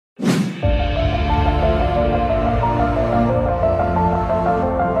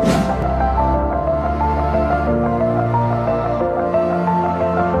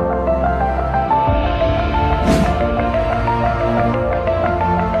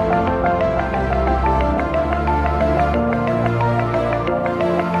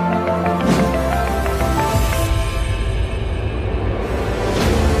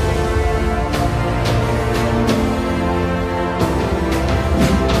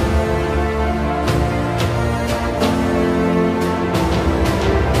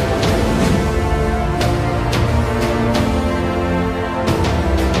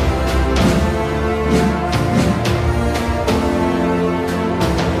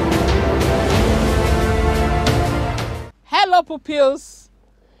Hello, pupils.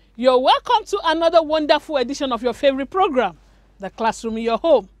 You're welcome to another wonderful edition of your favorite program, The Classroom in Your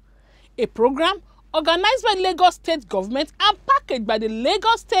Home, a program organized by Lagos State Government and packaged by the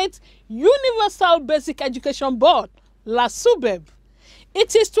Lagos State Universal Basic Education Board, LASUBEB.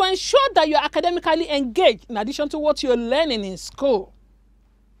 It is to ensure that you're academically engaged in addition to what you're learning in school.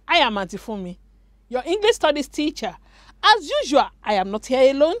 I am Auntie Funmi, your English Studies teacher. As usual, I am not here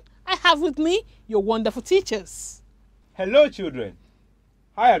alone. I have with me your wonderful teachers. Hello, children.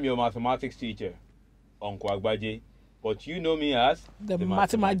 I am your mathematics teacher, Uncle Agbaje, but you know me as the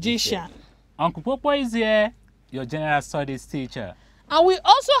mathematician. Uncle Popo is here, your general studies teacher. And we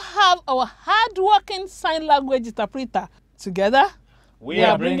also have our hard-working sign language interpreter. Together, we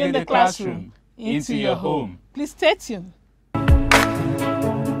are bringing the classroom into your home. Please stay tuned.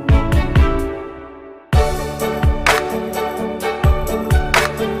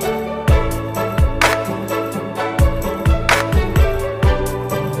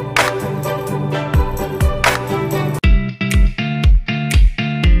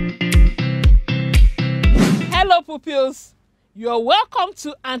 Pupils, you are welcome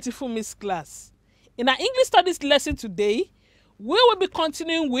to Auntie Funmi's class. In our English Studies lesson today, we will be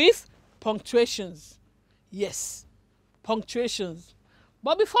continuing with punctuations. Yes, punctuations.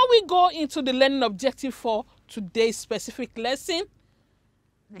 But before we go into the learning objective for today's specific lesson,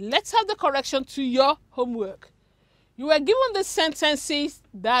 let's have the correction to your homework. You were given the sentences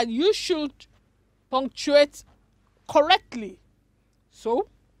that you should punctuate correctly. So,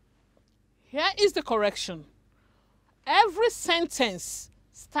 here is the correction. Every sentence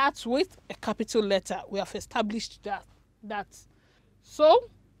starts with a capital letter. We have established that. So,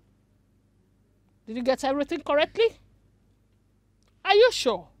 did you get everything correctly? Are you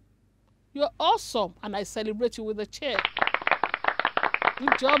sure? You're awesome, and I celebrate you with a cheer.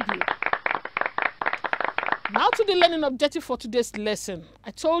 Good job, you. Now to the learning objective for today's lesson. I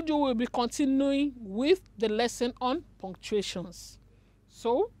told you we'll be continuing with the lesson on punctuations.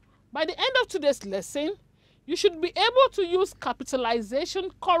 So, by the end of today's lesson, you should be able to use capitalization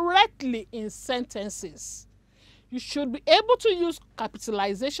correctly in sentences. You should be able to use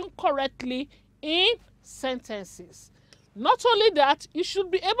capitalization correctly in sentences. Not only that, you should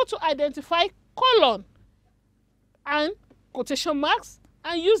be able to identify colon and quotation marks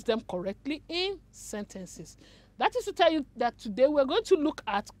and use them correctly in sentences. That is to tell you that today we're going to look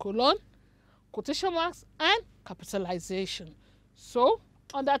at colon, quotation marks, and capitalization. So,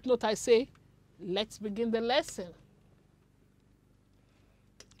 on that note, I say, let's begin the lesson.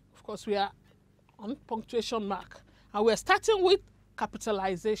 Of course, we are on punctuation mark, and we're starting with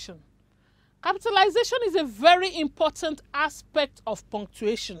capitalization. Capitalization is a very important aspect of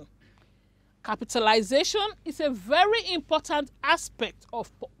punctuation. Capitalization is a very important aspect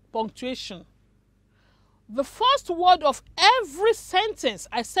of punctuation. The first word of every sentence,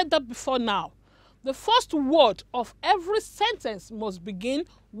 I said that before now, the first word of every sentence must begin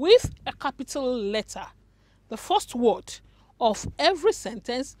with a capital letter. The first word of every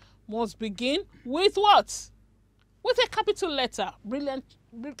sentence must begin with what? With a capital letter.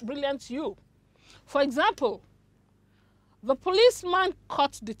 Brilliant you. For example, the policeman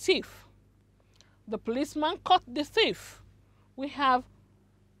caught the thief. The policeman caught the thief. We have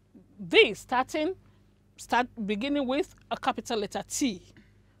this beginning with a capital letter T.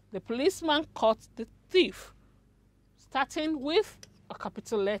 The policeman caught the thief, starting with a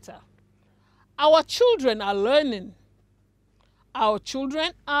capital letter. Our children are learning. Our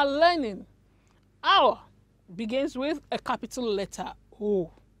children are learning. Our begins with a capital letter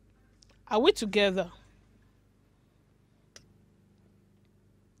O. Are we together?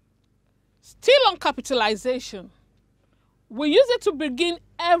 Still on capitalization, we use it to begin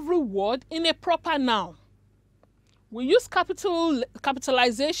every word in a proper noun. We use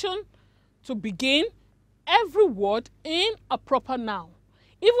capitalization to begin every word in a proper noun.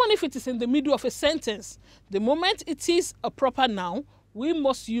 Even if it is in the middle of a sentence, the moment it is a proper noun, we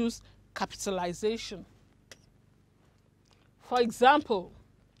must use capitalization. For example,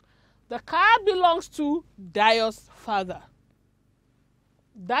 the car belongs to Dayo's father.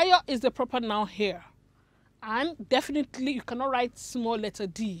 Dayo is the proper noun here. And definitely you cannot write small letter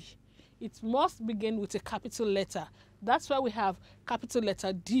D. It must begin with a capital letter. That's why we have capital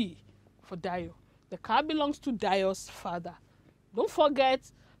letter D for Dayo. The car belongs to Dayo's father. Don't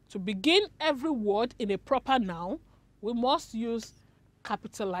forget, to begin every word in a proper noun, we must use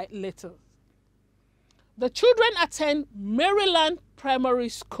capital letters. The children attend Maryland Primary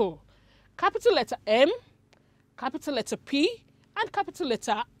School. Capital letter M, capital letter P, and capital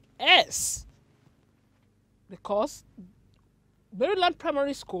letter S. Because Maryland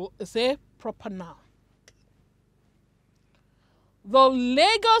Primary School is a proper noun. The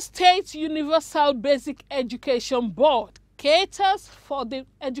Lagos State Universal Basic Education Board caters for the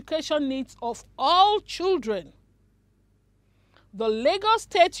education needs of all children. The Lagos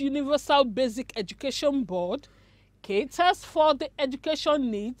State Universal Basic Education Board caters for the education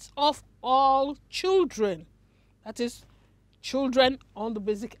needs of all children. That is, children on the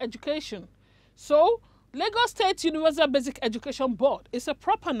basic education. So, Lagos State Universal Basic Education Board is a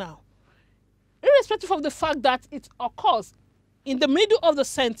proper noun, irrespective of the fact that it occurs in the middle of the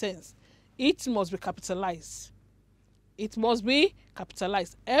sentence. It must be capitalized. It must be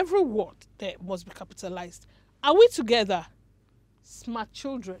capitalized. Every word there must be capitalized. Are we together? Smart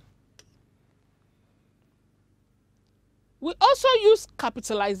children. We also use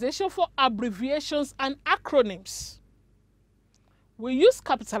capitalization for abbreviations and acronyms. We use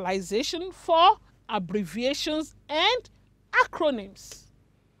capitalization for abbreviations and acronyms.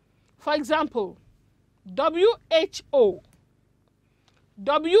 For example, WHO.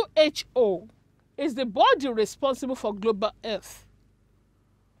 WHO is the body responsible for global health.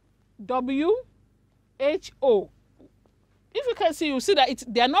 WHO. If you can see, you see that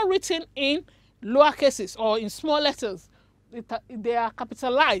they are not written in lower cases or in small letters. They are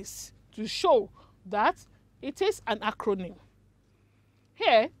capitalized to show that it is an acronym.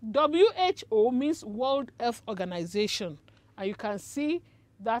 Here, WHO means World Health Organization. And you can see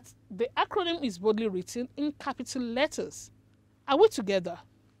that the acronym is boldly written in capital letters. Are we together?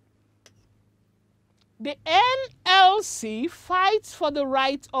 The NLC fights for the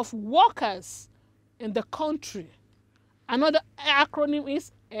rights of workers in the country. Another acronym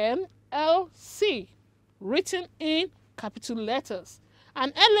is NLC, written in capital letters.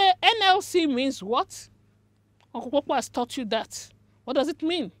 And NLC means what? Uncle Popo has taught you that. What does it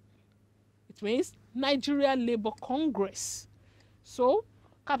mean? It means Nigeria Labour Congress. So,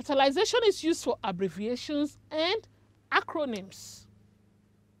 capitalization is used for abbreviations and acronyms.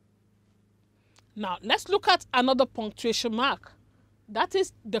 Now, let's look at another punctuation mark. That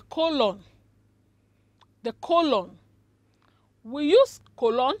is the colon. The colon. We use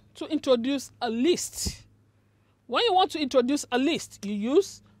colon to introduce a list. When you want to introduce a list, you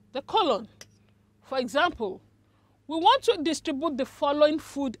use the colon. For example, we want to distribute the following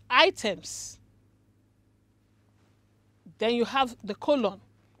food items. Then you have the colon.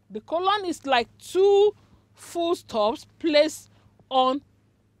 The colon is like two full stops placed on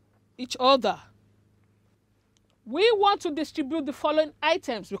each other. We want to distribute the following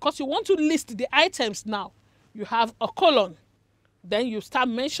items because you want to list the items now. You have a colon. Then you start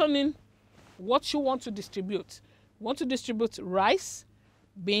mentioning what you want to distribute. You want to distribute rice,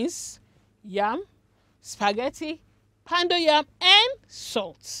 beans, yam, spaghetti, pounded yam, and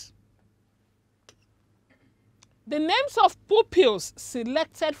salt. The names of pupils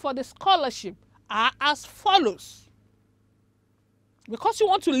selected for the scholarship are as follows. Because you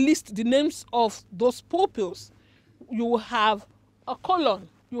want to list the names of those pupils, you will have a colon.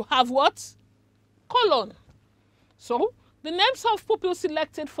 You have what? Colon. So, the names of pupils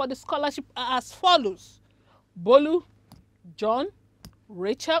selected for the scholarship are as follows. Bolu, John,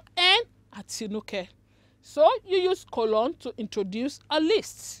 Rachel, and Atinuke. So, you use colon to introduce a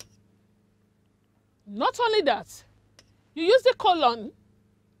list. Not only that, you use the colon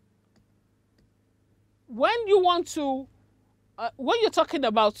when you want to, when you're talking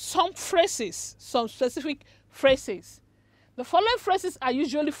about some phrases, some specific phrases. The following phrases are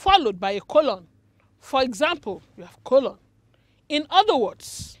usually followed by a colon. For example, you have colon. In other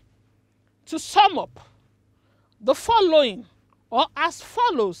words, to sum up, the following or as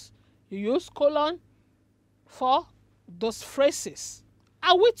follows, you use colon for those phrases.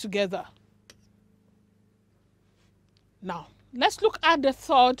 Are we together? Now, let's look at the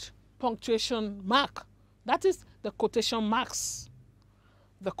third punctuation mark. That is the quotation marks.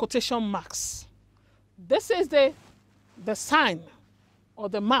 The quotation marks. This is the sign or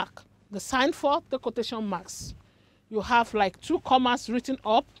the mark, the sign for the quotation marks. You have like two commas written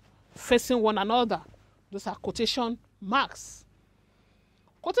up facing one another. Those are quotation marks.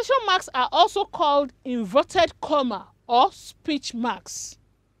 Quotation marks are also called inverted comma or speech marks.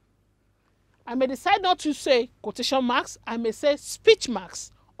 I may decide not to say quotation marks. I may say speech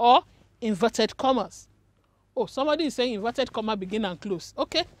marks or inverted commas. Oh, somebody is saying inverted comma begin and close.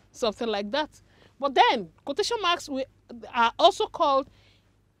 Okay, something like that. But then quotation marks are also called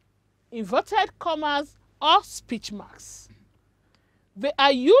inverted commas or speech marks. They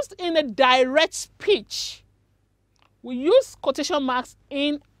are used in a direct speech. We use quotation marks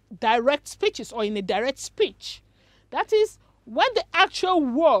in direct speeches or in a direct speech. That is when the actual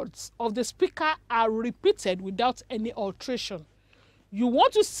words of the speaker are repeated without any alteration. You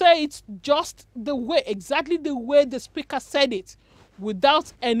want to say it just the way, exactly the way the speaker said it.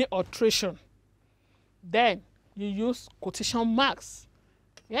 without any alteration. Then you use quotation marks.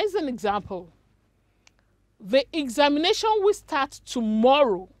 Here's an example. The examination will start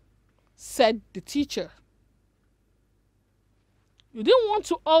tomorrow, said the teacher. You didn't want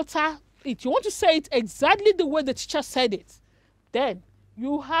to alter it. You want to say it exactly the way the teacher said it. Then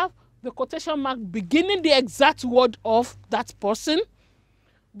you have the quotation mark beginning the exact word of that person.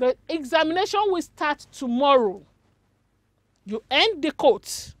 The examination will start tomorrow. You end the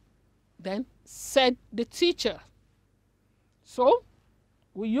quote. Then said the teacher. So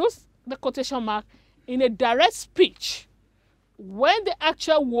we use the quotation mark in a direct speech when the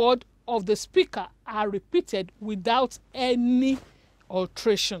actual word of the speaker are repeated without any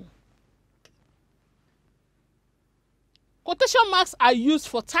alteration. Quotation marks are used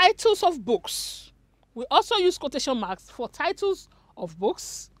for titles of books. We also use quotation marks for titles of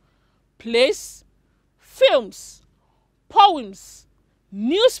books, plays, films, poems,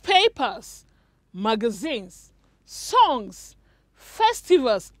 newspapers, magazines, songs,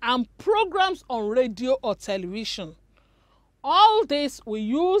 festivals, and programs on radio or television. All this we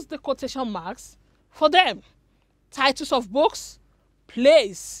use the quotation marks for them. Titles of books,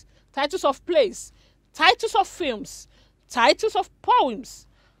 plays, titles of films, titles of poems,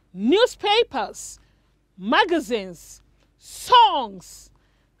 newspapers, magazines, songs,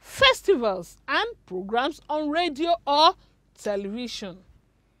 festivals, and programs on radio or television.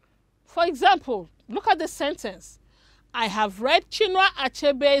 For example, look at the sentence. I have read Chinua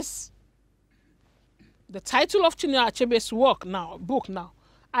Achebe's, the title of Chinua Achebe's book now.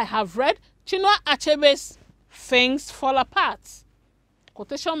 I have read Chinua Achebe's Things Fall Apart.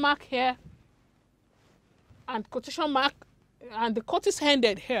 Quotation mark here, and quotation mark, and the quote is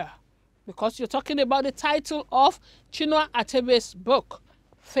ended here because you're talking about the title of Chinua Achebe's book,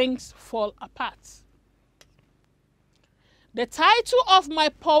 Things Fall Apart. The title of my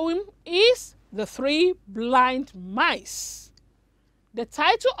poem is The Three Blind Mice. The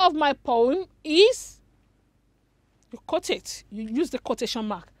title of my poem is, you quote it, you use the quotation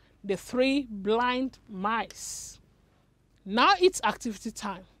mark, The Three Blind Mice. Now it's activity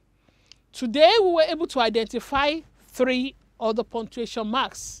time. Today we were able to identify 3 other punctuation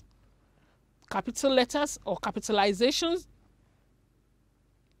marks: capital letters or capitalizations,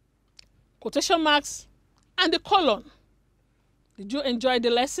 quotation marks, and the colon. Did you enjoy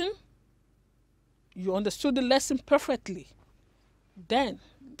the lesson? You understood the lesson perfectly. Then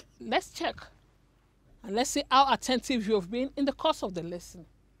let's check and let's see how attentive you have been in the course of the lesson.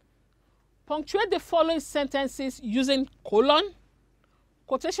 Punctuate the following sentences using colon,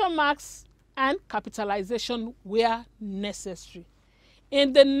 quotation marks, and capitalization where necessary.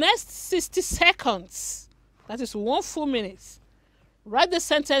 In the next 60 seconds, that is 1 full minute, write the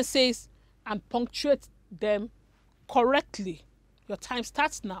sentences and punctuate them correctly. Your time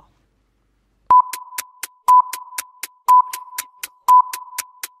starts now.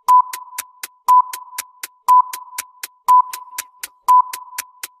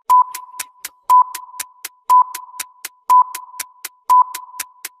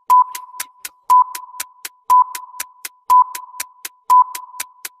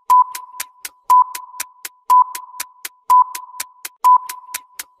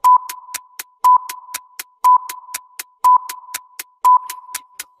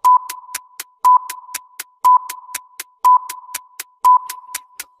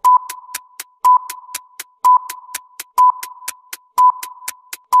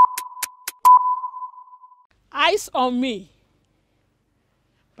 Eyes on me.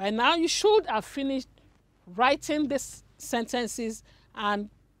 By now you should have finished writing these sentences and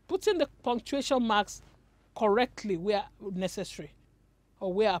putting the punctuation marks correctly where necessary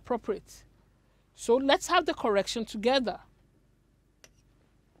or where appropriate. So let's have the correction together.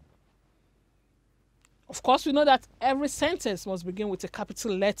 Of course, we know that every sentence must begin with a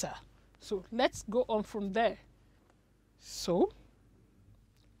capital letter. So let's go on from there. So,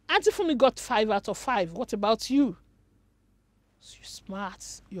 Auntie Funmi got 5 out of 5. What about you? So you're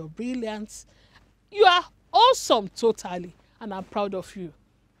smart, you're brilliant, you are awesome totally, and I'm proud of you.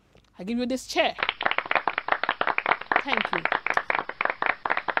 I give you this chair. Thank you.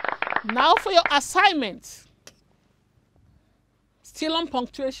 Now for your assignment. Still on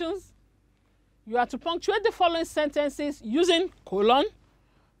punctuations. You are to punctuate the following sentences using colon,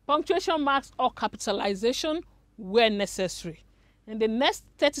 punctuation marks, or capitalization where necessary. In the next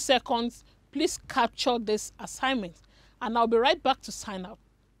 30 seconds, please capture this assignment, and I'll be right back to sign up.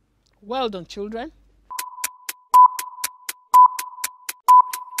 Well done, children.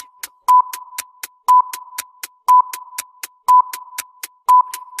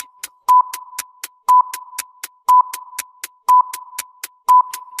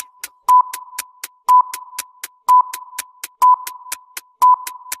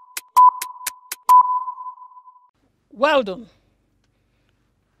 Well done.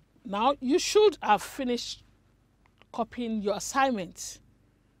 Now, you should have finished copying your assignment.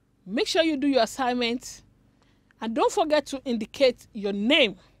 Make sure you do your assignment, and don't forget to indicate your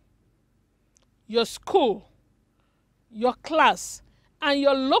name, your school, your class, and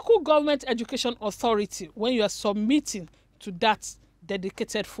your local government education authority when you are submitting to that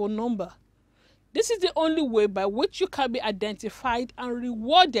dedicated phone number. This is the only way by which you can be identified and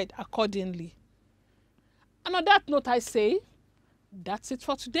rewarded accordingly. And on that note, I say, that's it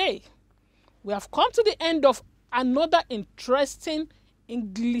for today. We have come to the end of another interesting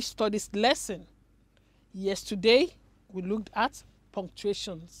English studies lesson. Yesterday, we looked at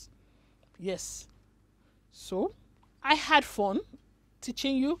punctuations. Yes. So, I had fun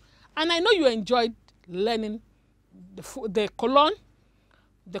teaching you, and I know you enjoyed learning the colon,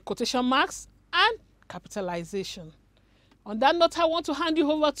 the quotation marks, and capitalization. On that note, I want to hand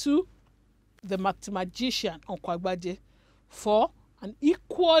you over to the mathematician Uncle Agbaje for an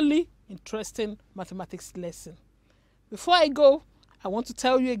equally interesting mathematics lesson. Before I go, I want to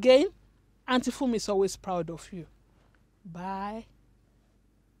tell you again, Auntie Fumi is always proud of you. Bye.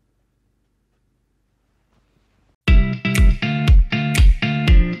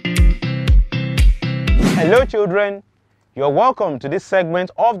 Hello children, you're welcome to this segment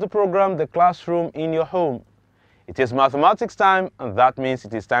of the program The Classroom in Your Home. It is mathematics time, and that means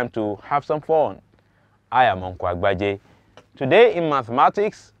it is time to have some fun. I am Uncle Agbaje. Today in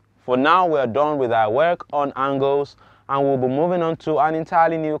mathematics, for now we are done with our work on angles, and we'll be moving on to an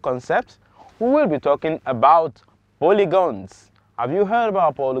entirely new concept. We will be talking about polygons. Have you heard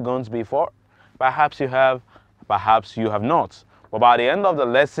about polygons before? Perhaps you have, perhaps you have not. But by the end of the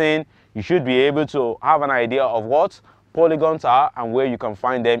lesson, you should be able to have an idea of what polygons are and where you can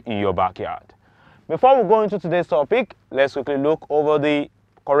find them in your backyard. Before we go into today's topic, let's quickly look over the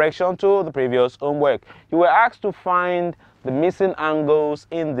correction to the previous homework. You were asked to find the missing angles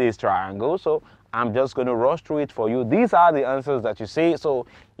in this triangle, so I'm just going to rush through it for you. These are the answers that you see, so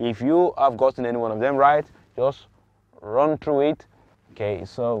if you have gotten any one of them right, just run through it. Okay,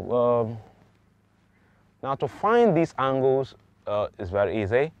 so now to find these angles is very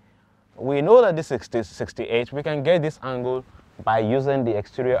easy. We know that this is 68. We can get this angle by using the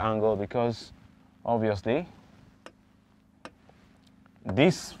exterior angle, because obviously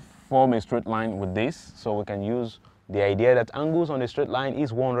this form a straight line with this, so we can use the idea that angles on a straight line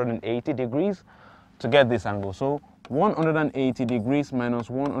is 180 degrees to get this angle. So 180 degrees minus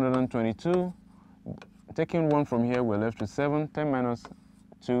 122, taking 1 from here, we're left with 7. 10 minus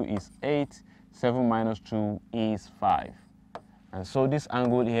 2 is 8. 7 minus 2 is 5. And so this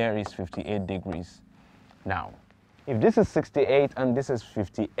angle here is 58 degrees. Now, if this is 68 and this is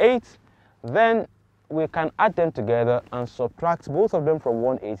 58, then we can add them together and subtract both of them from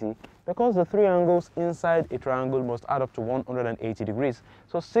 180, because the three angles inside a triangle must add up to 180 degrees.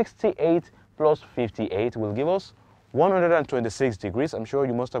 So 68 plus 58 will give us 126 degrees. I'm sure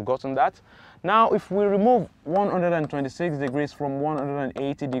you must have gotten that. Now, if we remove 126 degrees from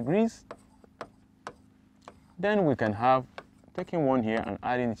 180 degrees, then we can have, taking 1 here and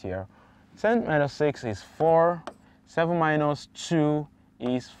adding it here, 7 minus 6 is 4, 7 minus 2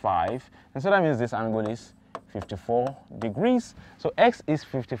 is 5, and so that means this angle is 54 degrees. So x is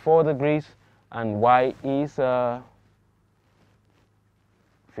 54 degrees and y is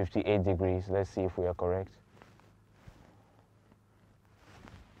 58 degrees. Let's see if we are correct.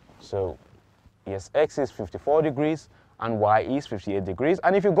 So yes, x is 54 degrees and y is 58 degrees.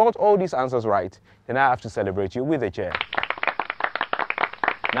 And if you got all these answers right, then I have to celebrate you with a chair.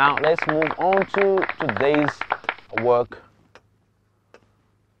 Now let's move on to today's work.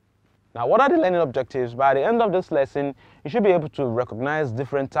 Now, what are the learning objectives? By the end of this lesson, you should be able to recognize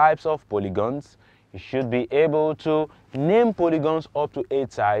different types of polygons. You should be able to name polygons up to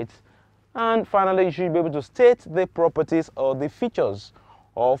 8 sides. And finally, you should be able to state the properties or the features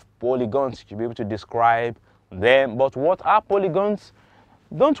of polygons. You should be able to describe them. But what are polygons?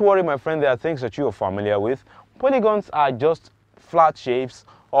 Don't worry, my friend, there are things that you are familiar with. Polygons are just flat shapes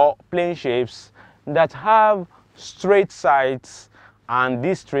or plane shapes that have straight sides, and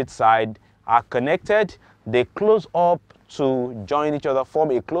these straight sides are connected. They close up to join each other,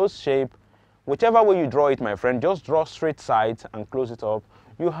 form a closed shape. Whichever way you draw it, my friend, just draw straight sides and close it up.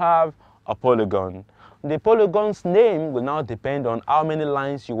 You have a polygon. The polygon's name will now depend on how many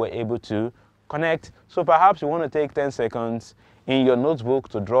lines you were able to connect. So perhaps you want to take 10 seconds in your notebook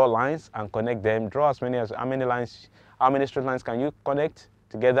to draw lines and connect them. Draw how many straight lines can you connect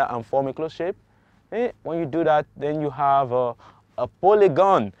together and form a closed shape. When you do that, then you have a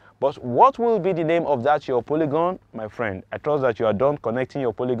polygon. But what will be the name of your polygon, my friend? I trust that you are done connecting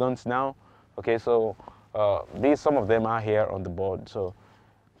your polygons now. Okay, so Some of them are here on the board. So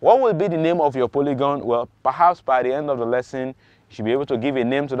what will be the name of your polygon? Well, perhaps by the end of the lesson, you should be able to give a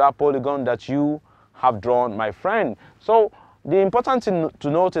name to that polygon that you have drawn, my friend. So the important thing to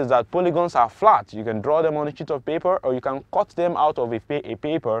note is that polygons are flat. You can draw them on a sheet of paper, or you can cut them out of a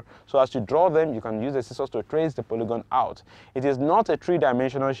paper. So as you draw them, you can use the scissors to trace the polygon out. It is not a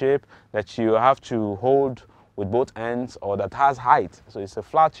three-dimensional shape that you have to hold with both ends or that has height. So it's a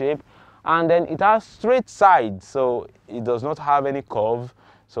flat shape, and then it has straight sides, so it does not have any curve.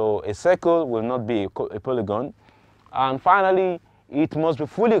 So a circle will not be a polygon. And finally, it must be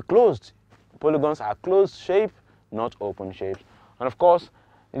fully closed. Polygons are closed shape, not open shapes. And of course,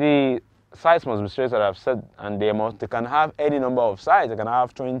 the sides must be straight, as I've said, and they can have any number of sides. They can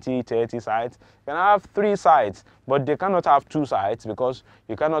have 20, 30 sides. They can have 3 sides, but they cannot have 2 sides because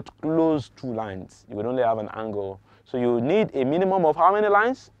you cannot close 2 lines. You would only have an angle. So you need a minimum of how many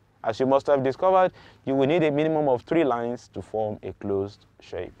lines? As you must have discovered, you will need a minimum of 3 lines to form a closed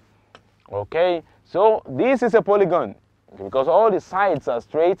shape. Okay, so this is a polygon because all the sides are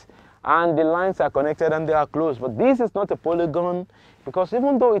straight and the lines are connected and they are closed. But this is not a polygon because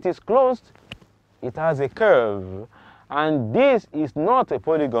even though it is closed, it has a curve. And this is not a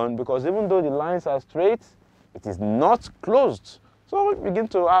polygon because even though the lines are straight, it is not closed. So we begin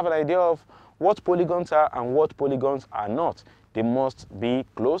to have an idea of what polygons are and what polygons are not. They must be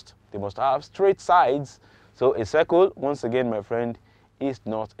closed. They must have straight sides. So a circle, once again, my friend, is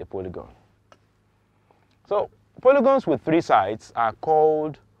not a polygon. So polygons with 3 sides are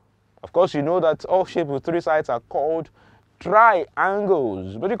called, of course, you know that all shapes with 3 sides are called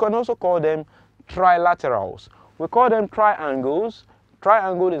triangles, but you can also call them trilaterals. We call them triangles.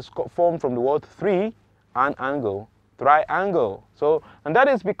 Triangle is formed from the word 3 and angle, triangle. So, and that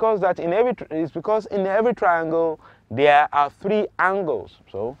is because in every triangle there are 3 angles.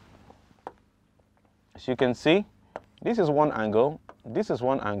 So, as you can see, this is one angle, this is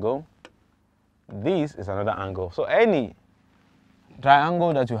one angle, this is another angle. So any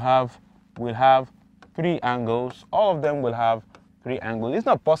triangle that you have will have 3 angles. All of them will have 3 angles. It's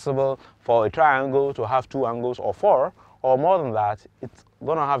not possible for a triangle to have 2 angles or 4 or more than that. It's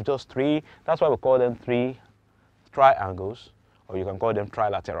going to have just 3. That's why we call them 3 triangles, or you can call them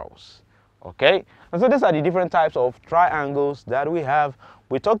trilaterals. Okay? And so these are the different types of triangles that we have.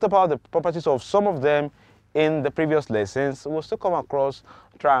 We talked about the properties of some of them in the previous lessons. We'll still come across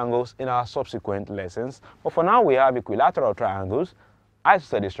triangles in our subsequent lessons. But for now, we have equilateral triangles,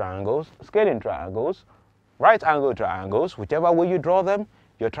 isosceles triangles, scaling triangles, right angle triangles. Whichever way you draw them,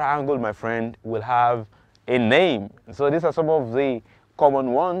 your triangle, my friend, will have a name. So these are some of the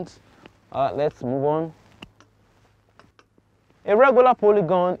common ones. Let's move on. A regular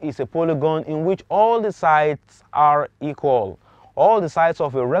polygon is a polygon in which all the sides are equal. All the sides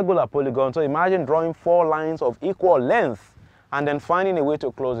of a regular polygon. So imagine drawing 4 lines of equal length and then finding a way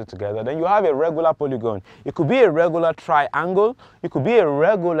to close it together. Then you have a regular polygon. It could be a regular triangle. It could be a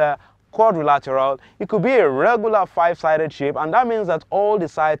regular quadrilateral. It could be a regular 5-sided shape. And that means that all the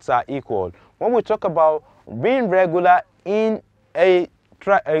sides are equal. When we talk about being regular in a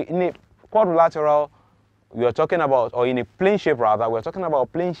quadrilateral, we are talking about, or in a plane shape rather, we're talking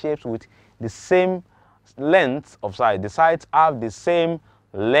about plane shapes with the same length of side. The sides have the same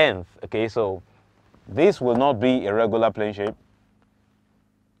length. Okay, so this will not be a regular plane shape.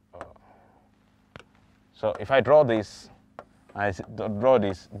 So if I draw this,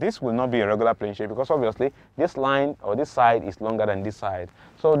 this will not be a regular plane shape because obviously this line or this side is longer than this side.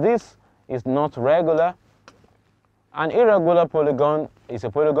 So this is not regular. An irregular polygon is a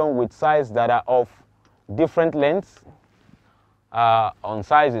polygon with sides that are of different lengths on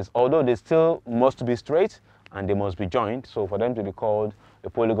sizes, although they still must be straight and they must be joined, so for them to be called a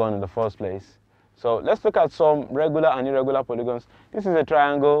polygon in the first place. So let's look at some regular and irregular polygons. This is a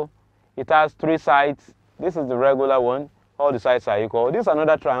triangle. It has 3 sides. This is the regular one. All the sides are equal. This is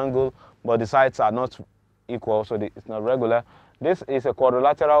another triangle, but the sides are not equal, so it's not regular. This is a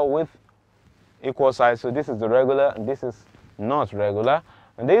quadrilateral with equal sides, so this is the regular and this is not regular.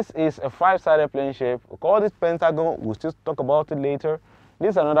 And this is a 5-sided plane shape. We call this pentagon. We'll still talk about it later.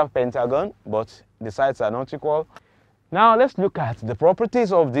 This is another pentagon, but the sides are not equal. Now let's look at the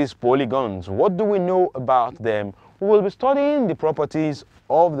properties of these polygons. What do we know about them? We will be studying the properties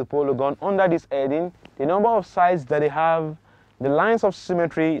of the polygon under this heading, the number of sides that they have, the lines of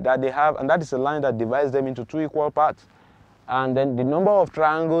symmetry that they have, and that is a line that divides them into 2 equal parts, and then the number of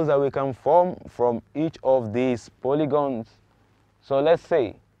triangles that we can form from each of these polygons. So let's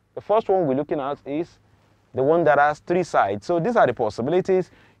say the first one we're looking at is the one that has 3 sides. So these are the possibilities.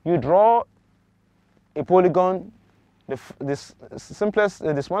 You draw a polygon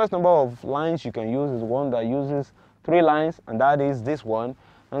the smallest number of lines you can use is one that uses 3 lines, and that is this one.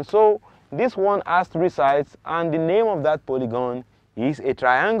 And so this one has 3 sides, and the name of that polygon is a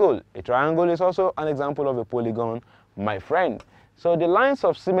triangle. A triangle is also an example of a polygon, my friend. So the lines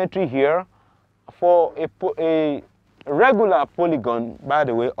of symmetry here for a regular polygon, by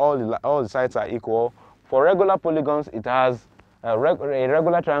the way, all the sides are equal. For regular polygons, it has a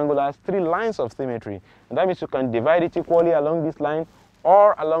regular triangle has 3 lines of symmetry, and that means you can divide it equally along this line,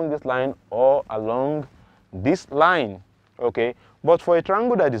 or along this line, or along this line. Okay, but for a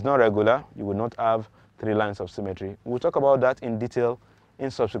triangle that is not regular, you will not have 3 lines of symmetry. We'll talk about that in detail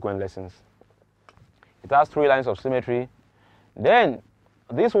in subsequent lessons. It has 3 lines of symmetry. Then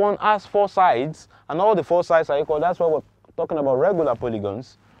this one has 4 sides, and all the 4 sides are equal. That's why we're talking about regular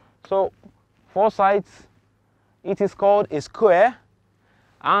polygons. So 4 sides, it is called a square,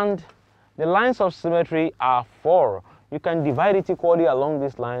 and the lines of symmetry are 4. You can divide it equally along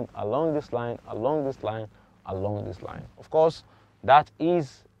this line, along this line, along this line, along this line. Of course, that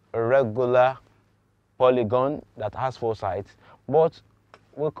is a regular polygon that has 4 sides, but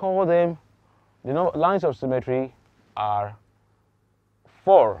we call them, the lines of symmetry are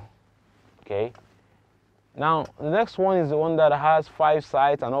 4. Okay. Now the next one is the one that has 5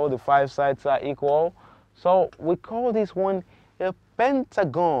 sides, and all the 5 sides are equal. So we call this one a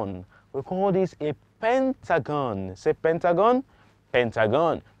pentagon. We call this a pentagon. Say pentagon,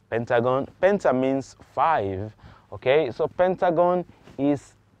 pentagon, pentagon. Penta means 5. Okay, so pentagon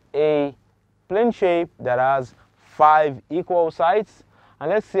is a plane shape that has 5 equal sides. And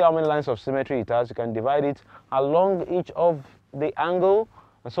let's see how many lines of symmetry it has. You can divide it along each of the angle.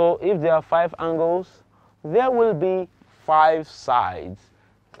 And so if there are 5 angles, there will be 5 sides.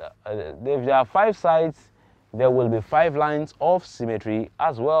 If there are 5 sides, there will be 5 lines of symmetry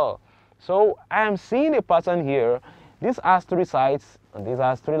as well. So I am seeing a pattern here. This has 3 sides, and this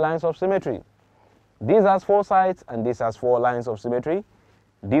has 3 lines of symmetry. This has 4 sides, and this has 4 lines of symmetry.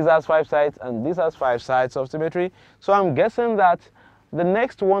 This has 5 sides, and this has 5 sides of symmetry. So I'm guessing that the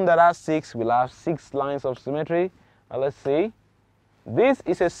next one that has 6 will have 6 lines of symmetry. Now let's see. This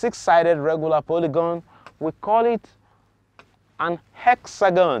is a 6-sided regular polygon. We call it an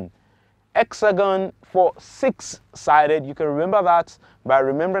hexagon. Hexagon for 6-sided. You can remember that by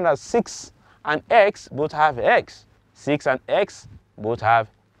remembering that 6 and x both have x. 6 and x both have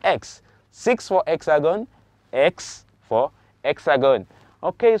x. 6 for hexagon, x for hexagon.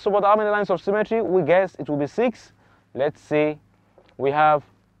 Okay, so about how many lines of symmetry? We guess it will be 6. Let's see. We have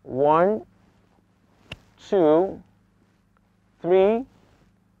 1, 2, 3,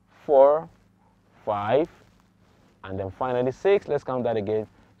 4, 5, and then finally 6. Let's count that again.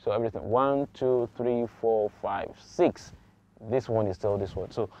 So everything 1, 2, 3, 4, 5, 6. This one is still this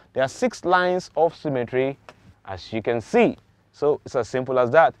one. So there are 6 lines of symmetry, as you can see. So it's as simple as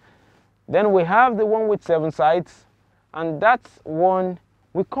that. Then we have the one with 7 sides, and that one,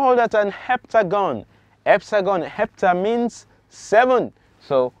 we call that an heptagon. Heptagon, hepta means 7.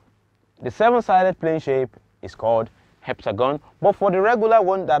 So the 7-sided plane shape is called heptagon. But for the regular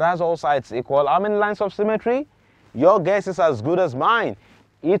one that has all sides equal, how many lines of symmetry? Your guess is as good as mine.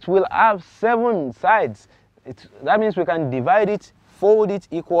 It will have 7 sides. That means we can divide it, fold it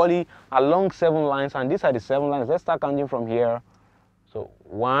equally along 7 lines, and these are the 7 lines. Let's start counting from here. So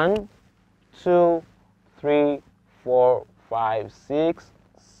 1, 2, 3, 4, 5, 6,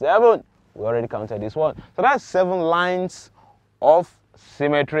 7. We already counted this one. So that's 7 lines of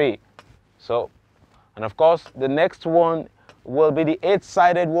symmetry. So, and of course, the next one will be the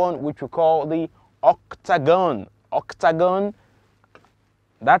 8-sided one, which we call the octagon. Octagon,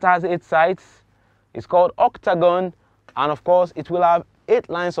 that has 8 sides. It's called octagon, and of course, it will have 8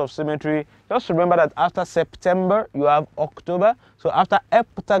 lines of symmetry. Just remember that after September, you have October. So after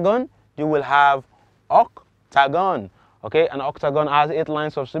heptagon, you will have octagon. Okay, an octagon has 8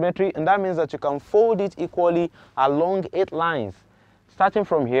 lines of symmetry, and that means that you can fold it equally along 8 lines. Starting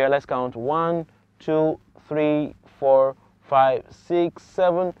from here, let's count 1, 2, 3, 4, 5, 6,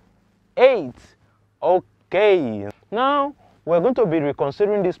 7, 8. Okay, now we're going to be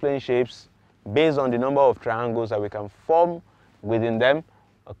reconsidering these plane shapes based on the number of triangles that we can form within them.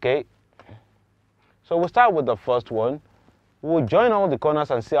 Okay, so we'll start with the first one. We'll join all the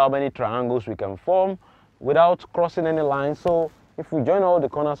corners and see how many triangles we can form without crossing any lines. So if we join all the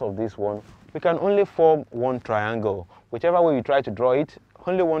corners of this one, we can only form 1 triangle. Whichever way you try to draw it,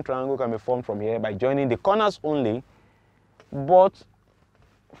 only 1 triangle can be formed from here by joining the corners only. But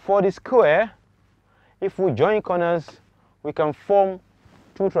for the square, if we join corners, we can form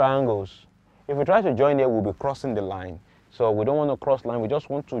 2 triangles. If we try to join here, we'll be crossing the line. So we don't want to cross line, we just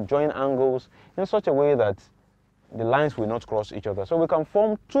want to join angles in such a way that the lines will not cross each other. So we can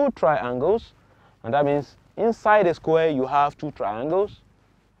form two triangles, and that means inside a square you have two triangles.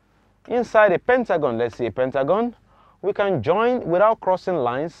 Inside a pentagon, let's say a pentagon, we can join without crossing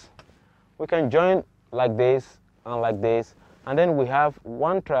lines. We can join like this, and then we have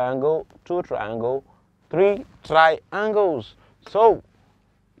one triangle, two triangle, three triangles. So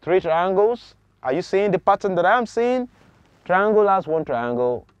three triangles. Are you seeing the pattern that I'm seeing? Triangle has one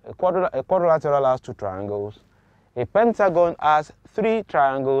triangle, a quadrilateral has two triangles, a pentagon has three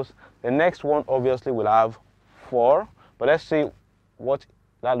triangles. The next one obviously will have four, but let's see what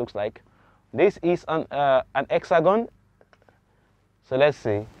that looks like. This is an hexagon. So let's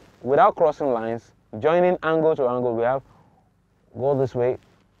see, without crossing lines, joining angle to angle, we have go this way,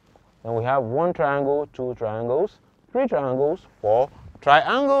 and we have one triangle, two triangles, three triangles, four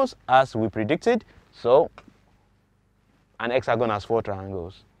triangles as we predicted. So an hexagon has four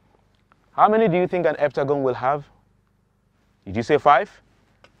triangles. How many do you think an heptagon will have? Did you say 5?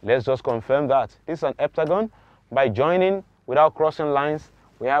 Let's just confirm that. This is an heptagon. By joining without crossing lines,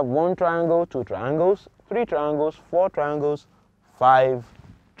 we have one triangle, two triangles, three triangles, four triangles, 5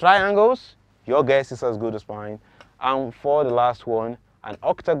 triangles. Your guess is as good as mine. And for the last one, an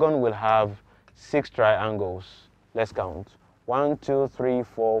octagon will have 6 triangles. Let's count. 1, 2, 3,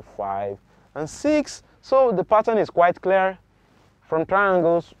 4, 5, and 6. So the pattern is quite clear. From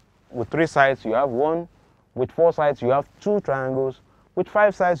triangles with 3 sides, you have 1. With 4 sides, you have 2 triangles. With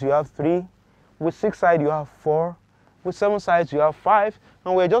 5 sides, you have 3. With 6 sides, you have 4. With 7 sides, you have 5.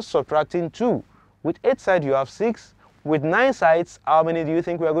 And we're just subtracting 2. With 8 sides, you have 6. With 9 sides, how many do you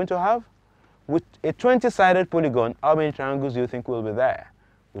think we are going to have? With a 20-sided polygon, how many triangles do you think will be there?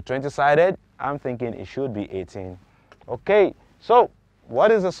 With 20-sided, I'm thinking it should be 18. Okay, so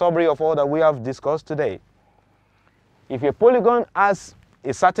what is the summary of all that we have discussed today? If a polygon has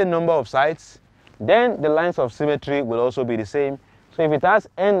a certain number of sides, then the lines of symmetry will also be the same. So if it has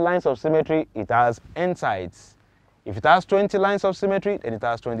n lines of symmetry, it has n sides. If it has 20 lines of symmetry, then it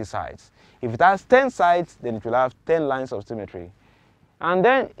has 20 sides. If it has 10 sides, then it will have 10 lines of symmetry. And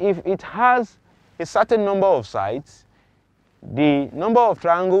then if it has a certain number of sides, the number of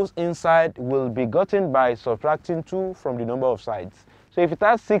triangles inside will be gotten by subtracting 2 from the number of sides. So if it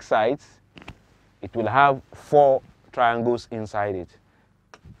has 6 sides, it will have 4 triangles inside it.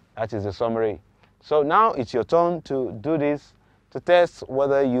 That is the summary. So now it's your turn to do this, to test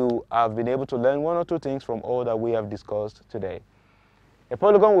whether you have been able to learn 1 or 2 things from all that we have discussed today. A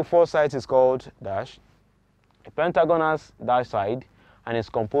polygon with 4 sides is called dash. A pentagon has dash side and is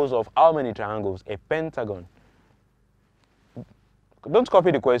composed of how many triangles? A pentagon. Don't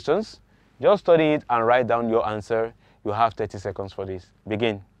copy the questions. Just study it and write down your answer. You have 30 seconds for this.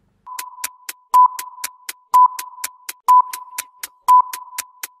 Begin.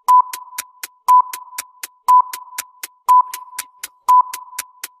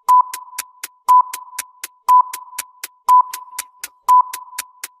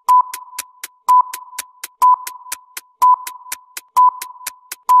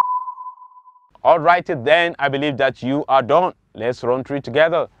 Alrighty then, I believe that you are done. Let's run through it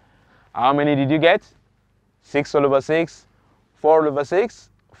together. How many did you get? 6 all over 6, 4 all over 6,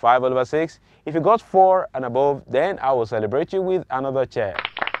 5 all over 6. If you got 4 and above, then I will celebrate you with another chair.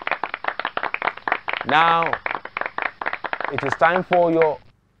 Now, it is time for your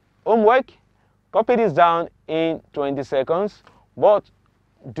homework. Copy this down in 20 seconds, but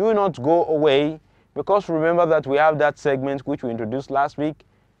do not go away, because remember that we have that segment which we introduced last week,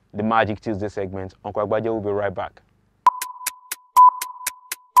 the Magic Tuesday segment. Uncle Agbaje will be right back.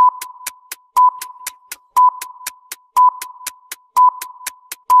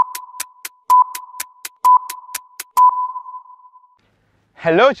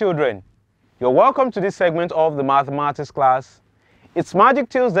 Hello children, you're welcome to this segment of the mathematics class. It's Magic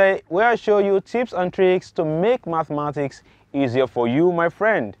Tuesday, where I show you tips and tricks to make mathematics easier for you, my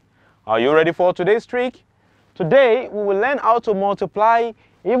friend. Are you ready for today's trick? Today we will learn how to multiply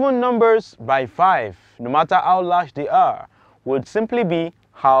even numbers by 5, no matter how large they are, would simply be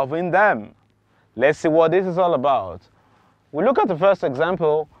halving them. Let's see what this is all about. We look at the first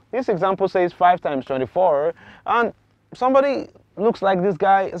example. This example says 5 times 24, and somebody looks like this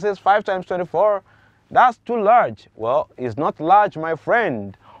guy. It says 5 times 24. That's too large. Well, it's not large, my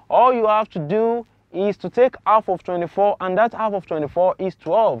friend. All you have to do is to take half of 24, and that half of 24 is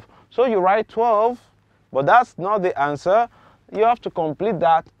 12. So you write 12, but that's not the answer. You have to complete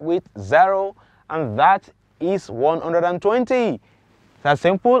that with 0, and that is 120. It's as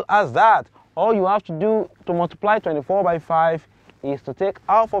simple as that. All you have to do to multiply 24 by 5 is to take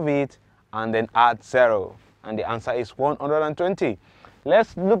half of it and then add 0. And the answer is 120.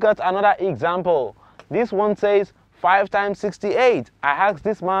 Let's look at another example. This one says 5 times 68? I asked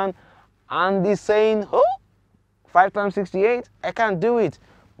this man and he's saying, oh, 5 times 68? I can't do it.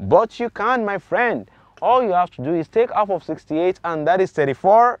 But you can, my friend. All you have to do is take half of 68 and that is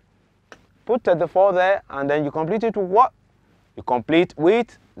 34. Put 34 there and then you complete it with what? You complete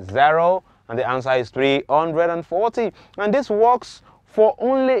with 0 and the answer is 340. And this works for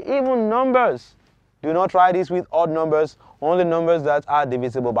only even numbers. Do not try this with odd numbers, only numbers that are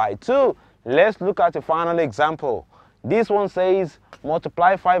divisible by 2. Let's look at a final example. This one says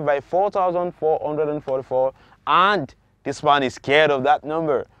multiply 5 by 4,444 and this man is scared of that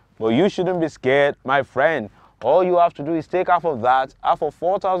number. But you shouldn't be scared, my friend. All you have to do is take half of that. Half of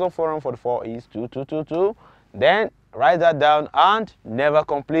 4,444 is 2222. Then write that down and never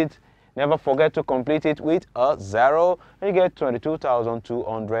forget to complete it with a 0. And you get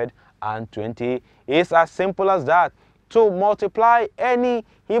 22,220. It's as simple as that. To multiply any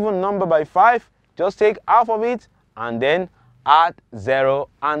even number by 5, just take half of it and then add 0.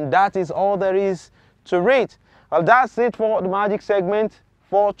 And that is all there is to read. Well, that's it for the magic segment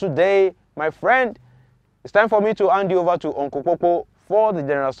for today, my friend. It's time for me to hand you over to Uncle Popo for the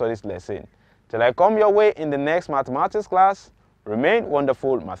general studies lesson. Till I come your way in the next mathematics class, remain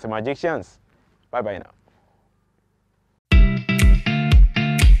wonderful mathematicians. Bye-bye now.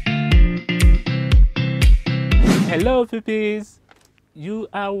 Hello, pupils. You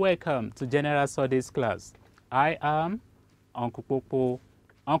are welcome to General Studies class. I am Uncle Popo.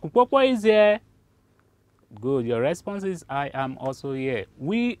 Uncle Popo is here. Good. Your response is I am also here.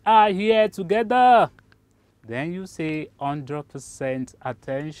 We are here together. Then you say 100%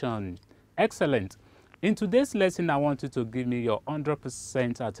 attention. Excellent. In today's lesson, I want you to give me your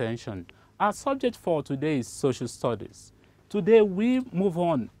 100% attention. Our subject for today is social studies. Today we move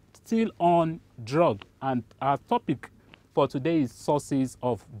on, still on drug, and our topic for today is sources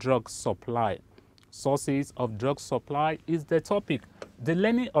of drug supply. Sources of drug supply is the topic. The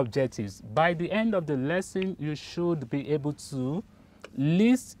learning objectives. By the end of the lesson, you should be able to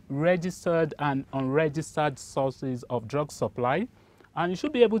list registered and unregistered sources of drug supply, and you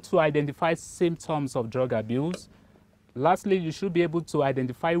should be able to identify symptoms of drug abuse. Lastly, you should be able to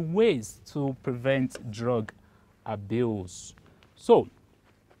identify ways to prevent drug abuse. So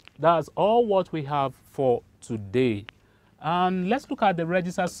that's all what we have for today. And let's look at the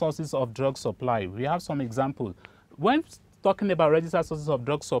registered sources of drug supply. We have some examples. When talking about registered sources of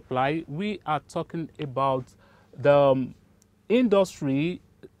drug supply, we are talking about the industry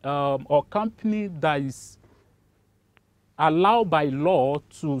or company that is allowed by law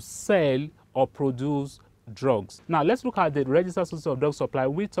to sell or produce drugs. Now, let's look at the registered sources of drug supply.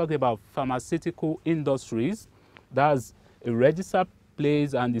 We talked about pharmaceutical industries. That's a registered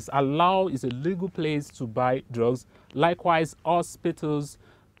place and is a legal place to buy drugs. Likewise, hospitals,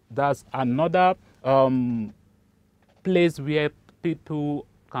 that's another place where people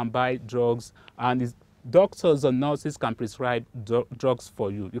can buy drugs, and doctors or nurses can prescribe drugs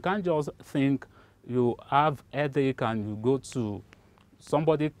for you. You can't just think you have headache and you go to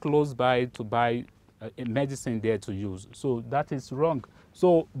somebody close by to buy a medicine there to use. So that is wrong.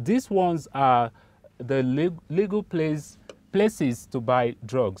 So these ones are the legal places to buy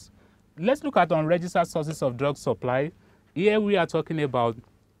drugs. Let's look at unregistered sources of drug supply. Here we are talking about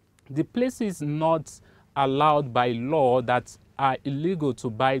the places not allowed by law that are illegal to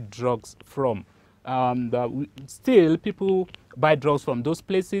buy drugs from. Still, people buy drugs from those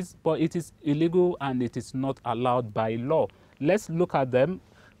places, but it is illegal and it is not allowed by law. Let's look at them.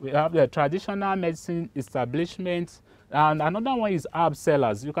 We have the traditional medicine establishments, and another one is herb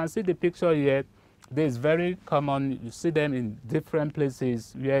sellers. You can see the picture here. This is very common. You see them in different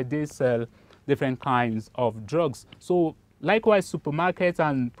places where they sell different kinds of drugs. So likewise, supermarkets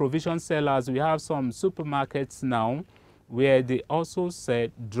and provision sellers, we have some supermarkets now where they also sell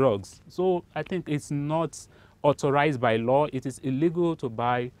drugs. So I think it's not authorized by law. It is illegal to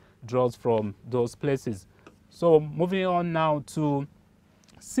buy drugs from those places. So moving on now to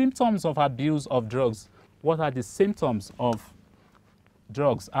symptoms of abuse of drugs. What are the symptoms of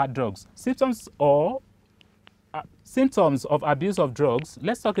drugs? Symptoms of abuse of drugs.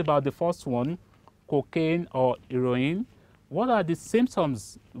 Let's talk about the first one, cocaine or heroin. What are the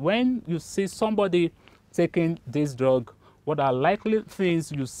symptoms when you see somebody taking this drug? What are likely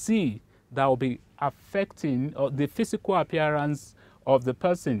things you see that will be affecting the physical appearance of the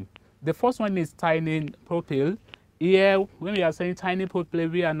person? The first one is tiny pupil. Here, when we are saying tiny pupil,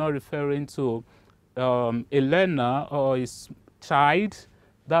 we are not referring to a learner or a child.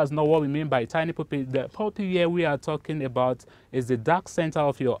 That's not what we mean by tiny pupil. The pupil here we are talking about is the dark center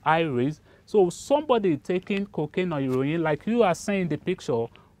of your iris. So somebody taking cocaine or heroin, like you are seeing in the picture,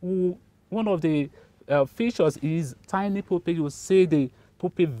 one of the features is tiny pupil. You see the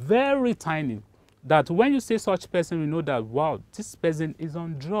pupil very tiny. That when you see such person, you know that, wow, this person is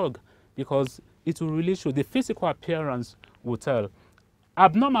on drug, because it will really show. The physical appearance will tell.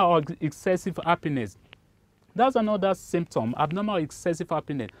 Abnormal or excessive happiness. That's another symptom, abnormal excessive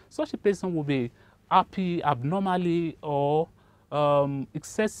happiness. Such a person will be happy abnormally, or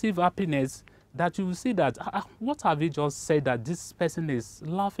excessive happiness, that you will see that, what have you just said that this person is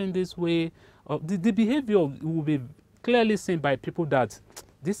laughing this way? The behavior will be clearly seen by people that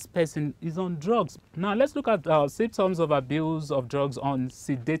this person is on drugs. Now let's look at symptoms of abuse of drugs on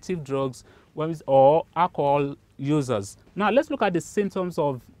sedative drugs or alcohol users. Now let's look at the symptoms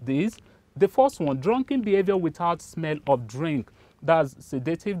of these. The first one, drunken behavior without smell of drink. That's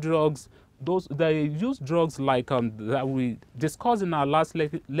sedative drugs. Those they use drugs like that we discussed in our last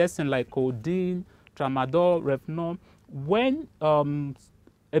lesson, like codeine, tramadol, Refenol. When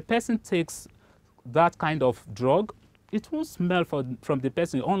a person takes that kind of drug, it won't smell from the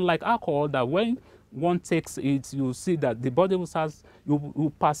person. Unlike alcohol, that when one takes it, you see that the body will start,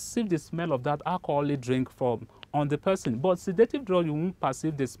 you perceive the smell of that alcoholic drink from on the person. But sedative drug, you won't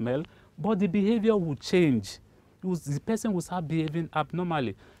perceive the smell, but the behavior will change. The person will start behaving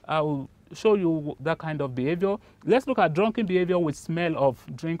abnormally. I will show you that kind of behavior. Let's look at drunken behavior with smell of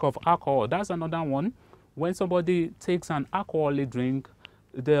drink of alcohol. That's another one. When somebody takes an alcoholic drink,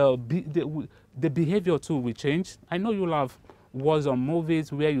 the behavior too will change. I know you'll have watched on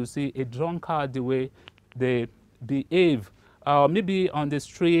movies where you see a drunkard, the way they behave, maybe on the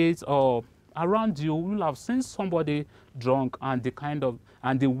streets or around you, you'll have seen somebody drunk and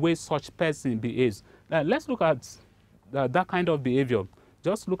the way such person behaves. Let's look at that kind of behavior.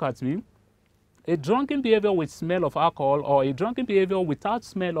 Just look at me. A drunken behavior with smell of alcohol, or a drunken behavior without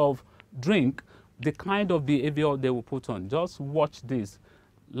smell of drink, the kind of behavior they will put on. Just watch this.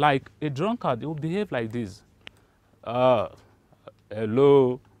 Like a drunkard, they will behave like this.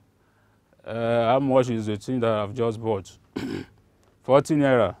 Hello, how much is the thing that I've just bought? 14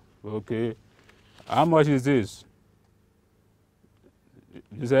 naira. Okay. How much is this?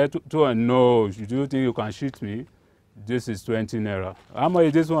 You said, no, do you think you can shoot me? This is 20 naira. How much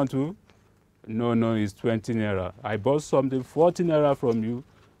is this one too? No, it's 20 naira. I bought something 14 naira from you.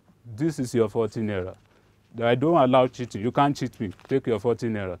 This is your 14 naira. I don't allow cheating. You can't cheat me. Take your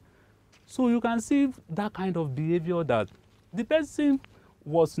 14 naira. So you can see that kind of behavior, that the person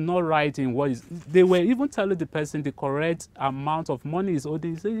was not right in what is. They were even telling the person the correct amount of money is owed.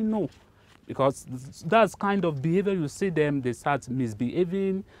 They say no. Because that's kind of behavior you see them, they start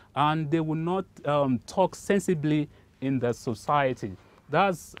misbehaving, and they will not talk sensibly in the society.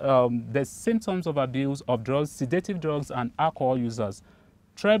 That's the symptoms of abuse of drugs, sedative drugs, and alcohol users.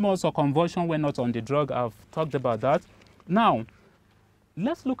 Tremors or convulsion when not on the drug, I've talked about that. Now,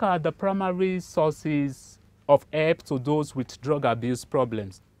 let's look at the primary sources of help to those with drug abuse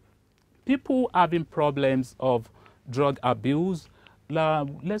problems. People having problems of drug abuse,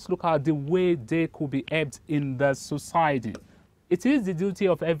 let's look at the way they could be helped in the society. It is the duty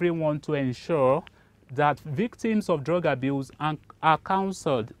of everyone to ensure that victims of drug abuse are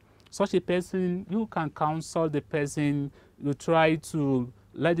counseled. Such a person, you can counsel the person, you try to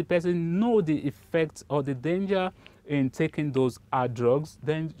let the person know the effects or the danger in taking those hard drugs.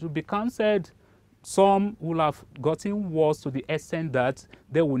 Then to be counseled. Some will have gotten worse to the extent that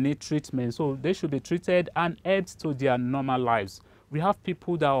they will need treatment. So they should be treated and helped to their normal lives. We have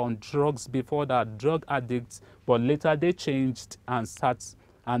people that are on drugs before, that are drug addicts, but later they changed and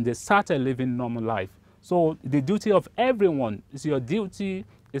they started living normal life. So the duty of everyone is your duty,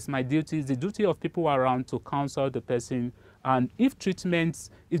 it's my duty, it's the duty of people around to counsel the person. And if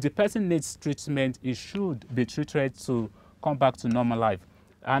the person needs treatment, it should be treated to come back to normal life.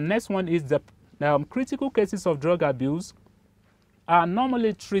 And next one is the critical cases of drug abuse are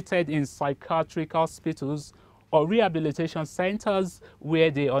normally treated in psychiatric hospitals or rehabilitation centers where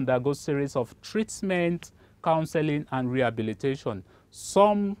they undergo series of treatment, counseling, and rehabilitation.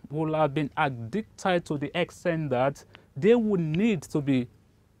 Some will have been addicted to the extent that they would need to be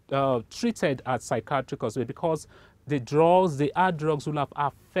treated at psychiatric hospital, because the hard drugs will have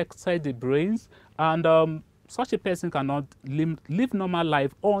affected the brains, and such a person cannot live normal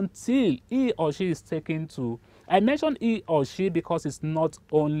life until he or she is taken to. I mentioned he or she because it's not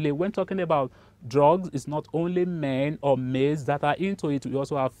only, when talking about drugs, it's not only men or males that are into it. We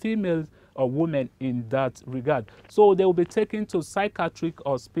also have females or women in that regard. So they will be taken to psychiatric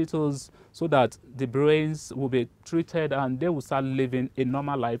hospitals so that the brains will be treated and they will start living a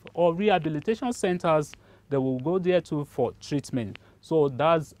normal life, or rehabilitation centers, they will go there too for treatment. So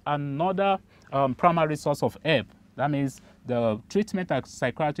that's another primary source of help. That means the treatment and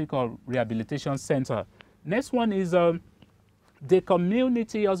psychiatric or rehabilitation center. Next one is the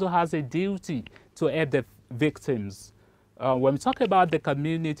community also has a duty to help the victims. When we talk about the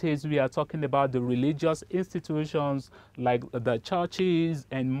communities, we are talking about the religious institutions like the churches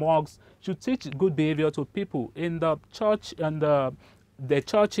and mosques should teach good behavior to people. In the church and the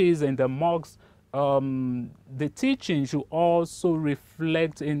churches and the mosques, the teaching should also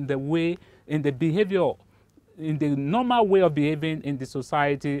reflect in the way, in the behavior, in the normal way of behaving in the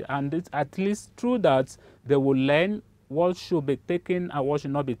society, and it's at least through that they will learn what should be taken and what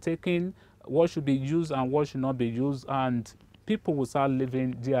should not be taken, what should be used and what should not be used, and people will start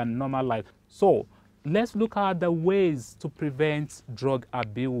living their normal life. So let's look at the ways to prevent drug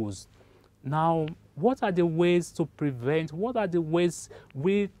abuse. Now, what are the ways to prevent? What are the ways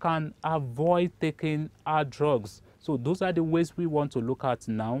we can avoid taking our drugs? So those are the ways we want to look at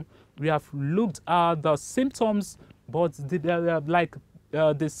now. We have looked at the symptoms, but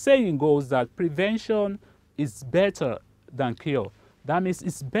the saying goes that prevention is better than cure. That means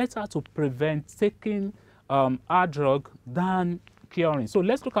it's better to prevent taking our drug than curing. So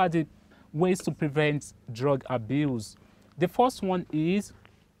let's look at the ways to prevent drug abuse. The first one is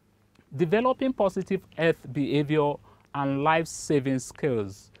developing positive health behavior and life-saving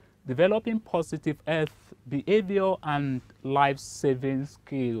skills. Developing positive health behavior and life-saving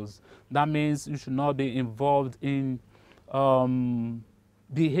skills. That means you should not be involved in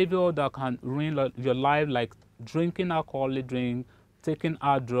behavior that can ruin your life, like drinking alcoholic drink, taking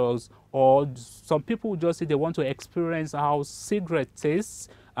hard drugs, or some people just say they want to experience how cigarette tastes,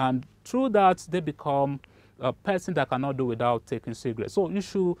 and through that they become a person that cannot do without taking cigarettes. So you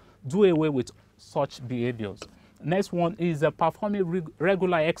should do away with such behaviors. Next one is performing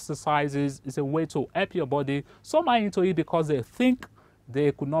regular exercises is a way to help your body. Some are into it because they think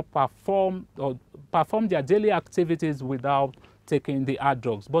they could not perform their daily activities without taking the hard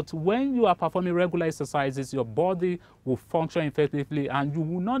drugs. But when you are performing regular exercises, your body will function effectively and you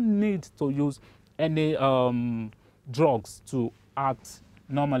will not need to use any drugs to act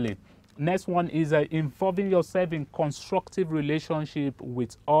normally. Next one is involving yourself in constructive relationship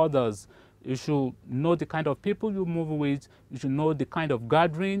with others. You should know the kind of people you move with. You should know the kind of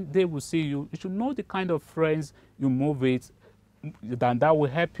gathering they will see you. You should know the kind of friends you move with. Then that will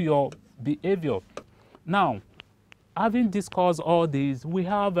help your behavior. Now, having discussed all these, we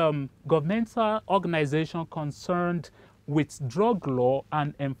have governmental organization concerned with drug law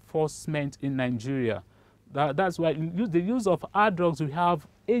and enforcement in Nigeria. That's why the use of hard drugs, we have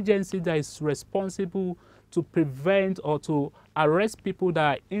agency that is responsible to prevent or to arrest people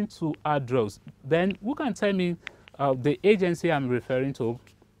that are into hard drugs. Then who can tell me the agency I'm referring to?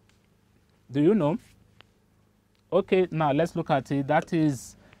 Do you know? Okay, now let's look at it. That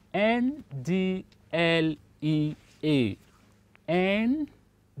is NDLEA. NDLEA,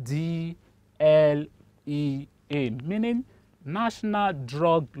 meaning National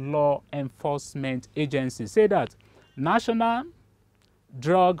Drug Law Enforcement Agency. Say that. National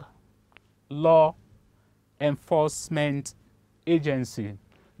Drug Law Enforcement Agency.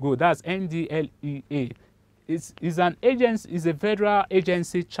 Good, that's NDLEA. It's an agency, is a federal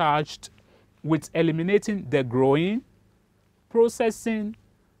agency charged with eliminating the growing, processing,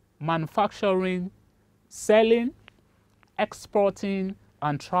 manufacturing, selling, exporting,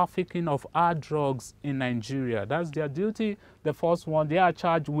 and trafficking of hard drugs in Nigeria. That's their duty. The first one, they are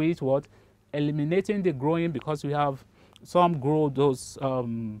charged with what? Eliminating the growing, because we have some grow those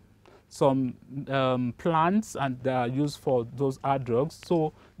plants and they are used for those hard drugs.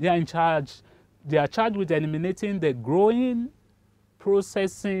 So they are in charge. They are charged with eliminating the growing,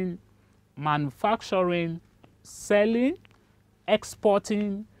 processing, manufacturing, selling,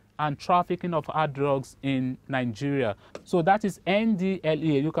 exporting, and trafficking of hard drugs in Nigeria. So that is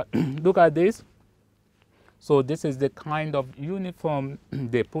NDLEA. You can look at this. So this is the kind of uniform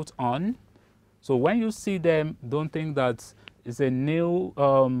they put on. So when you see them, don't think that it's a new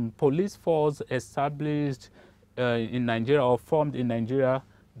police force established in Nigeria or formed in Nigeria.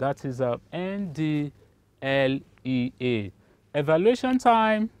 That is NDLEA. Evaluation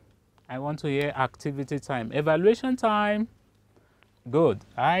time. I want to hear activity time. Evaluation time. Good.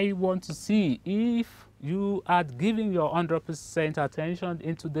 I want to see if you are giving your 100% attention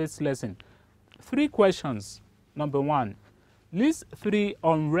into this lesson. 3 questions. Number 1, list 3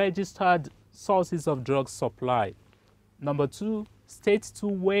 unregistered sources of drug supply. Number 2, state 2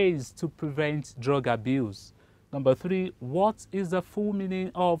 ways to prevent drug abuse. Number 3, what is the full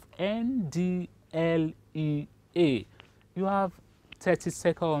meaning of NDLEA? You have 30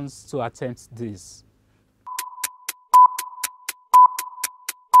 seconds to attempt this.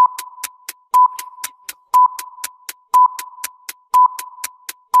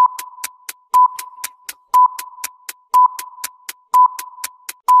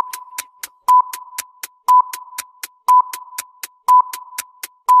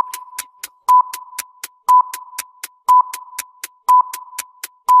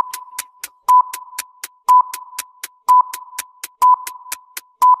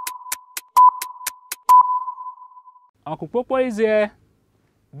 Uncle Popo is here.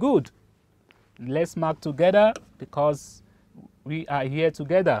 Good. Let's mark together because we are here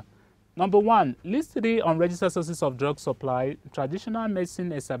together. Number 1, list 3 unregistered sources of drug supply. Traditional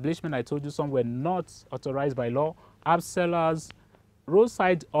medicine establishment, I told you some were not authorized by law. Herb sellers,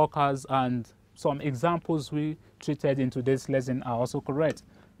 roadside hawkers, and some examples we treated in today's lesson are also correct.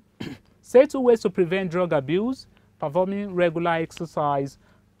 Say 2 ways to prevent drug abuse: performing regular exercise,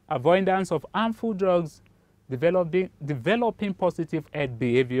 avoidance of harmful drugs, developing positive health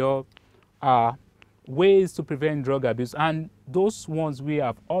behavior are ways to prevent drug abuse. And those ones we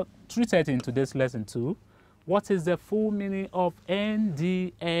have all treated in today's lesson too. What is the full meaning of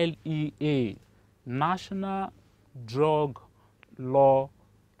NDLEA? National Drug Law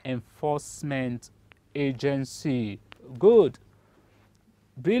Enforcement Agency. Good.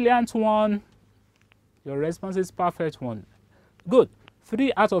 Brilliant one. Your response is perfect one. Good.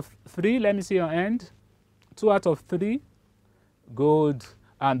 3 out of 3. Let me see your hand. 2 out of 3. Good.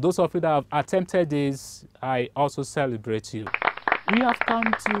 And those of you that have attempted this, I also celebrate you. We have come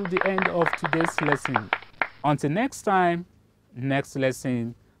to the end of today's lesson. Until next time, next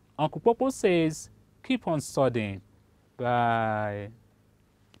lesson, Uncle Popo says, keep on studying. Bye.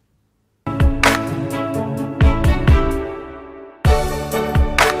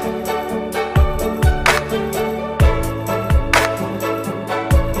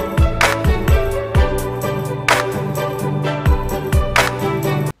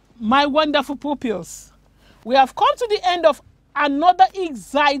 My wonderful pupils, we have come to the end of another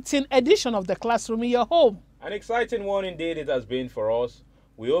exciting edition of the Classroom in Your Home. An exciting one indeed it has been for us.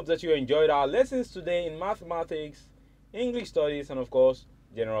 We hope that you enjoyed our lessons today in mathematics, English studies, and of course,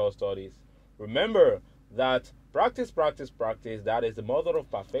 general studies. Remember that practice, practice, practice, that is the mother of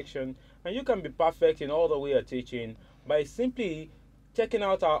perfection, and you can be perfect in all that we are teaching by simply checking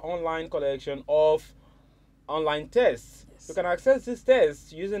out our online collection of online tests. You can access these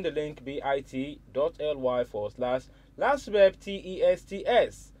tests using the link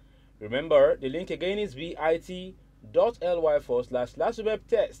bit.ly/LASUBEB-TESTS. Remember, the link again is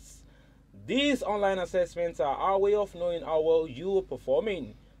bit.ly/LASUBEB-TESTS. These online assessments are our way of knowing how well you are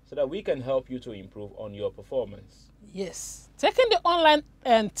performing so that we can help you to improve on your performance. Yes. Taking the online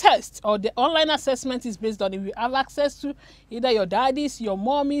test or the online assessment is based on if you have access to either your daddies, your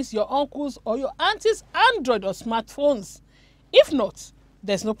mommies, your uncles, or your aunties' Android or smartphones. If not,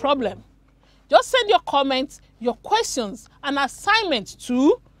 there's no problem. Just send your comments, your questions, and assignments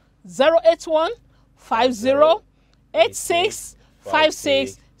to 081 50 86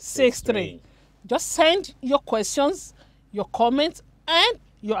 5663. Just send your questions, your comments, and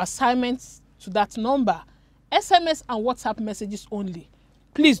your assignments to that number. SMS and WhatsApp messages only.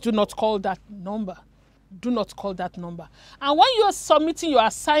 Please do not call that number. Do not call that number. And when you are submitting your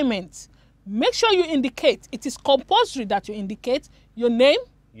assignment, make sure you indicate, it is compulsory that you indicate your name,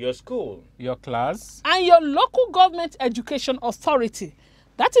 your school, your class, and your local government education authority.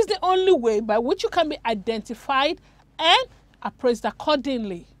 That is the only way by which you can be identified and appraised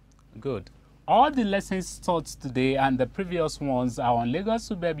accordingly. Good. All the lessons taught today and the previous ones are on Lagos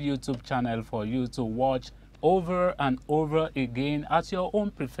SUBEB YouTube channel for you to watch over and over again at your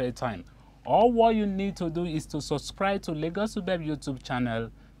own preferred time. All what you need to do is to subscribe to Lagos SUBEB YouTube channel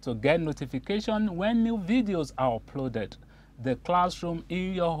to get notification when new videos are uploaded. The Classroom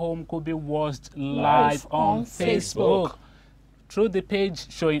in Your Home could be watched live on Facebook through the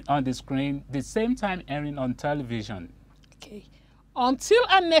page showing on the screen, the same time airing on television. Okay. Until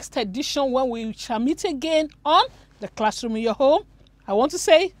our next edition when we shall meet again on the Classroom in Your Home, I want to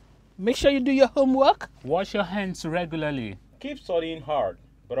say, make sure you do your homework. Wash your hands regularly. Keep studying hard,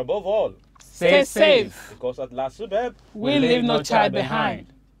 but above all, Stay safe. Because at LASUBEB, we leave no child behind.